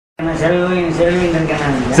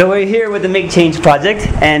So we're here with the Make Change project,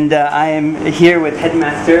 and I am here with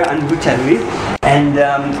Headmaster Anbu Chalvi, and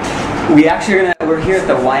we're here at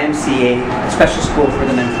the YMCA Special School for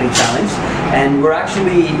the Mentally Challenged, and we're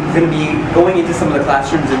actually going to be going into some of the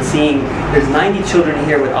classrooms and seeing there's 90 children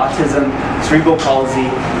here with autism, cerebral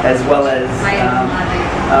palsy, as well as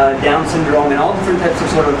Down syndrome, and all different types of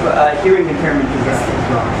sort of hearing impairment as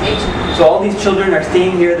well. So all these children are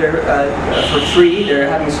staying here. They're for free. They're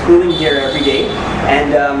having schooling here every day,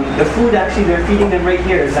 and the food actually they're feeding them right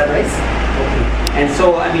here. Is that right? Okay. And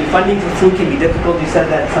so, I mean, funding for food can be difficult. You said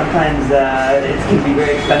that sometimes it can be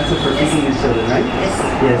very expensive for feeding these children, right? Yes.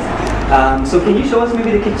 Yes. So can you show us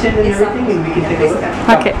maybe the kitchen and everything, and we can take a look?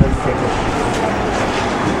 Okay. Let's take a look.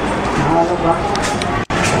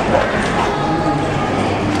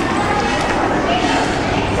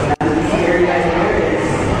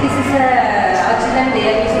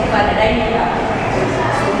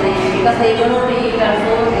 Because they don't know read and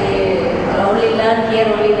so they only learn here,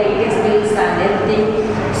 only the eating skills and everything.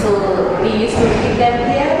 So we used to keep them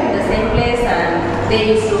here in the same place, and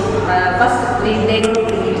they used to first they don't know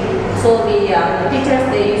to read. So we teachers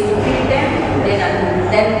they used to feed them,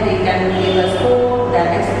 then they can give us food. The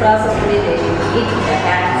next process they eat with their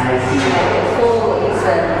hands. So it's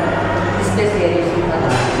this place we are using for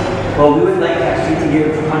that. Well, we would like actually to give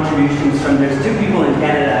contributions from, there's two people in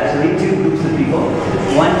Canada actually, two groups of people.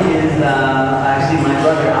 One is actually my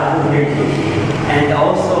brother Adil Hirji, and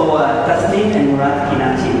also Tasneem Murat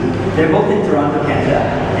Kinaci. They're both in Toronto, Canada,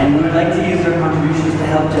 and we would like to use their contributions to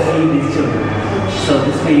help to feed these children. So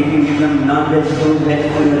this way you can give them non-veg food, veg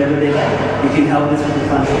food, whatever they like. You can help this with the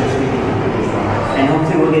funds for this week. And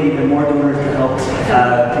hopefully we'll get even more donors to help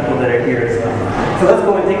people that are here as well. So let's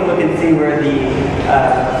go and take a look and see where the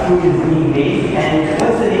food is being made. And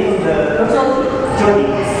what's the name of the Chobei?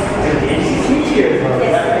 And she's huge here as well.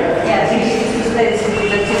 Yes. Yeah, she's the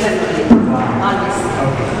children. Always.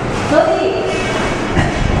 Okay. Chobei.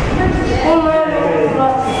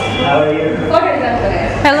 How are you?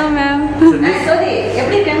 Hello, ma'am.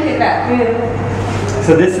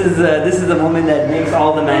 So this is the moment that makes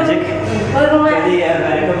all the magic.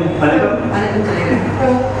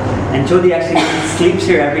 And Chodi actually sleeps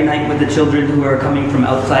here every night with the children who are coming from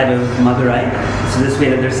outside of Madurai. So this way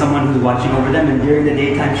that there's someone who's watching over them, and during the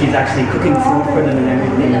daytime she's actually cooking food for them and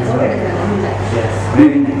everything as well. Yes,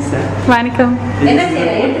 very nice. Welcome.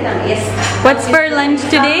 Yes. What's for lunch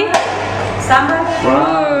today? Sambal.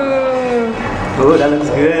 Wow. Oh, that looks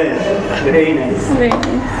good. Very nice. Very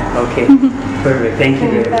nice. Okay, perfect. Thank you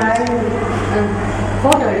very much.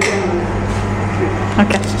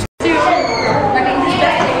 Okay.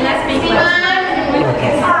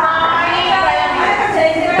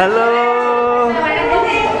 Hello.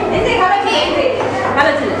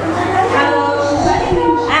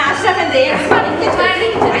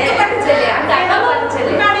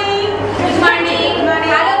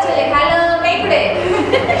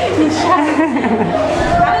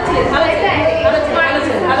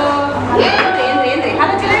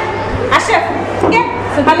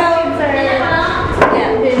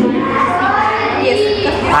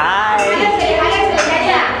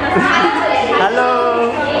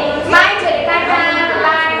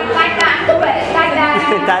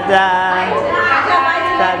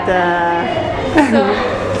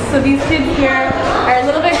 So these kids here are a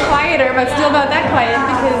little bit quieter, but still about that quiet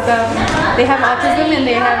because they have autism and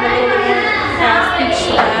they have a little bit of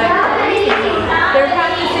speech. They're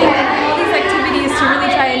practicing all these activities to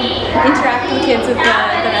really try and interact with kids with the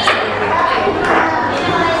rest of